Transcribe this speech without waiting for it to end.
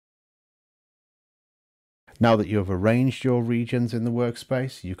Now that you have arranged your regions in the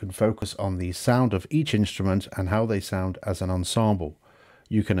workspace, you can focus on the sound of each instrument and how they sound as an ensemble.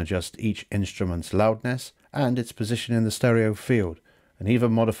 You can adjust each instrument's loudness and its position in the stereo field, and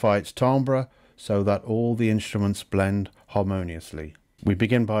even modify its timbre so that all the instruments blend harmoniously. We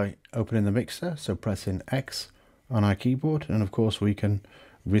begin by opening the mixer, so pressing X on our keyboard, and of course we can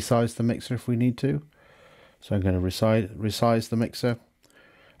resize the mixer if we need to. So I'm going to resize the mixer,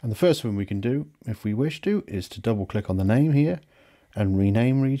 and the first thing we can do if we wish to is to double click on the name here and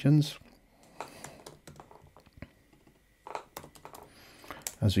rename regions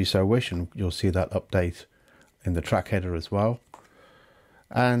as we so wish, and you'll see that update in the track header as well.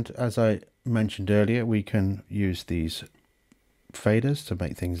 And as I mentioned earlier, we can use these faders to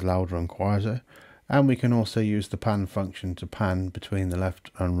make things louder and quieter, and we can also use the pan function to pan between the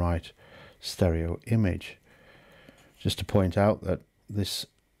left and right stereo image. Just to point out that this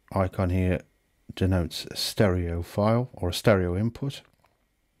icon here denotes a stereo file or a stereo input,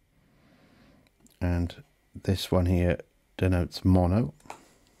 and this one here denotes mono.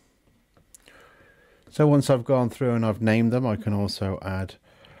 So once I've gone through and I've named them, I can also add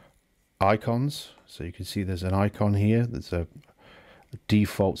icons. So you can see there's an icon here. There's a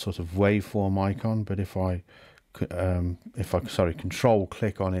default sort of waveform icon, but if I control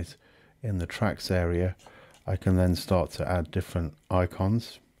click on it in the tracks area, I can then start to add different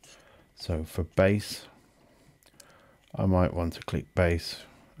icons. So for bass, I might want to click bass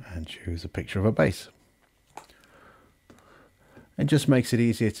and choose a picture of a bass. It just makes it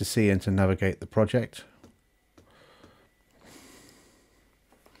easier to see and to navigate the project.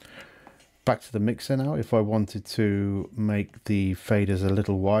 Back to the mixer now. If I wanted to make the faders a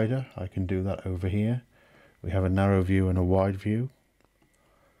little wider, I can do that over here. We have a narrow view and a wide view,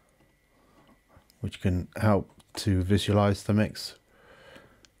 which can help to visualize the mix.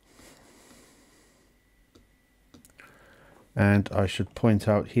 And I should point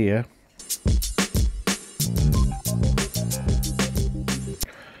out here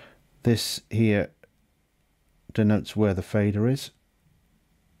this here denotes where the fader is,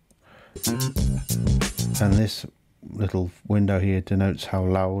 and this little window here denotes how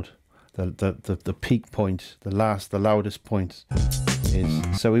loud the peak point, the loudest point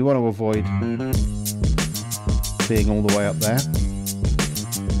is. So we want to avoid being all the way up there.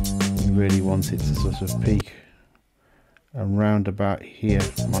 We really want it to sort of peak around about here,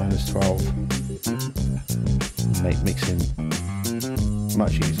 -12, make mixing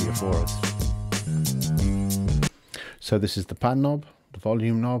much easier for us. So this is the pan knob, the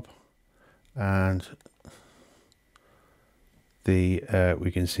volume knob, and the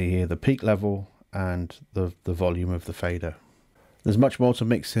we can see here the peak level and the volume of the fader. There's much more to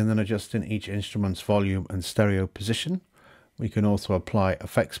mixing than adjusting each instrument's volume and stereo position. We can also apply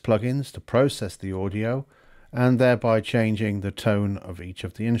effects plugins to process the audio and thereby changing the tone of each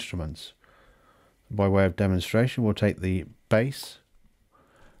of the instruments. By way of demonstration, we'll take the bass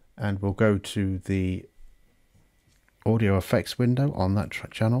and we'll go to the audio effects window on that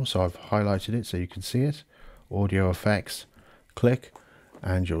channel. So I've highlighted it so you can see it. Audio effects, click,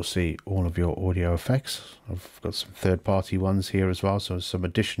 and you'll see all of your audio effects. I've got some third-party ones here as well, so some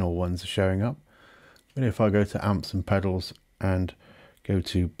additional ones are showing up. And if I go to amps and pedals and go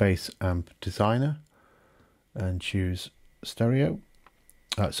to bass amp designer and choose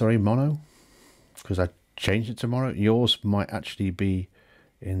mono, because I changed it to mono. Yours might actually be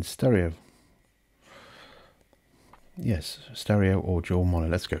in stereo. Yes, stereo or dual mono.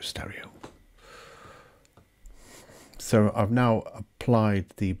 Let's go stereo. So I've now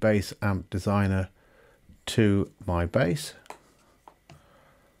applied the bass amp designer to my bass.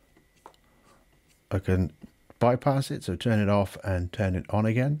 I can bypass it, so turn it off and turn it on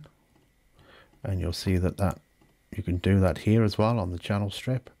again. And you'll see that you can do that here as well on the channel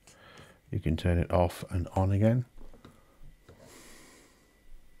strip. You can turn it off and on again.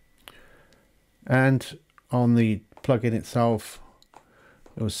 And on the plugin itself,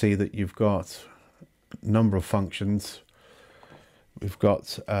 you'll see that you've got a number of functions. We've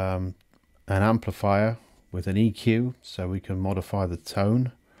got an amplifier with an EQ, so we can modify the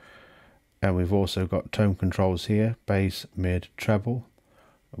tone. And we've also got tone controls here, bass, mid, treble.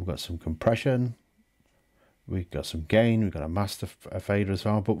 We've got some compression, we've got some gain, we've got a master fader as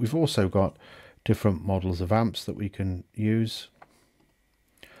well, but we've also got different models of amps that we can use.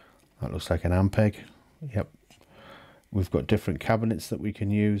 That looks like an Ampeg. Yep. We've got different cabinets that we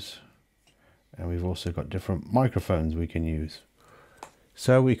can use, and we've also got different microphones we can use.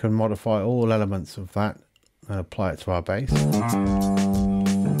 So we can modify all elements of that and apply it to our bass.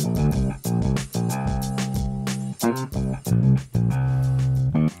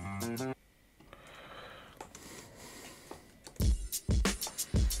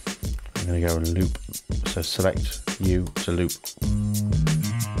 going to go and loop, so select U to loop.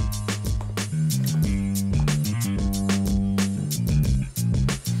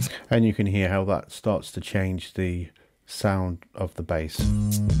 And you can hear how that starts to change the sound of the bass.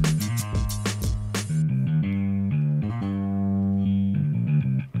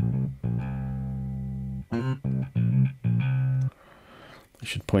 I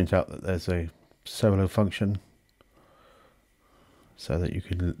should point out that there's a solo function so that you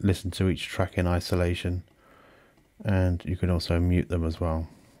can listen to each track in isolation, and you can also mute them as well.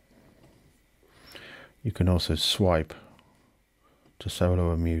 You can also swipe to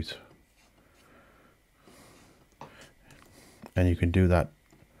solo and mute, and you can do that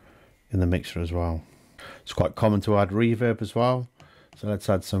in the mixer as well. It's quite common to add reverb as well, so let's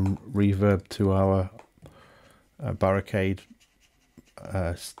add some reverb to our Barricade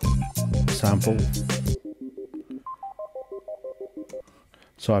sample.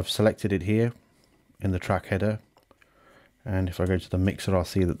 So I've selected it here in the track header, and if I go to the mixer, I'll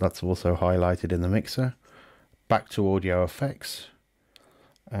see that that's also highlighted in the mixer. Back to audio effects,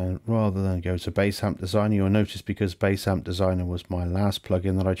 and rather than go to Bass Amp Designer, you'll notice because Bass Amp Designer was my last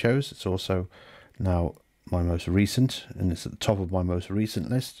plugin that I chose, it's also now my most recent, and it's at the top of my most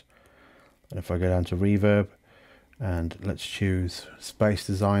recent list. And if I go down to reverb, and let's choose Space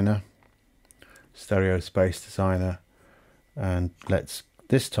Designer, Stereo Space Designer, and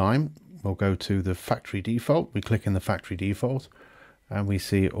this time we'll go to the factory default. We click in the factory default and we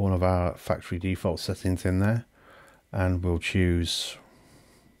see all of our factory default settings in there, and we'll choose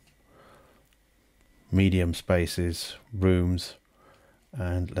medium spaces, rooms,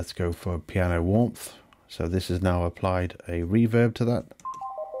 and let's go for piano warmth. So this has now applied a reverb to that.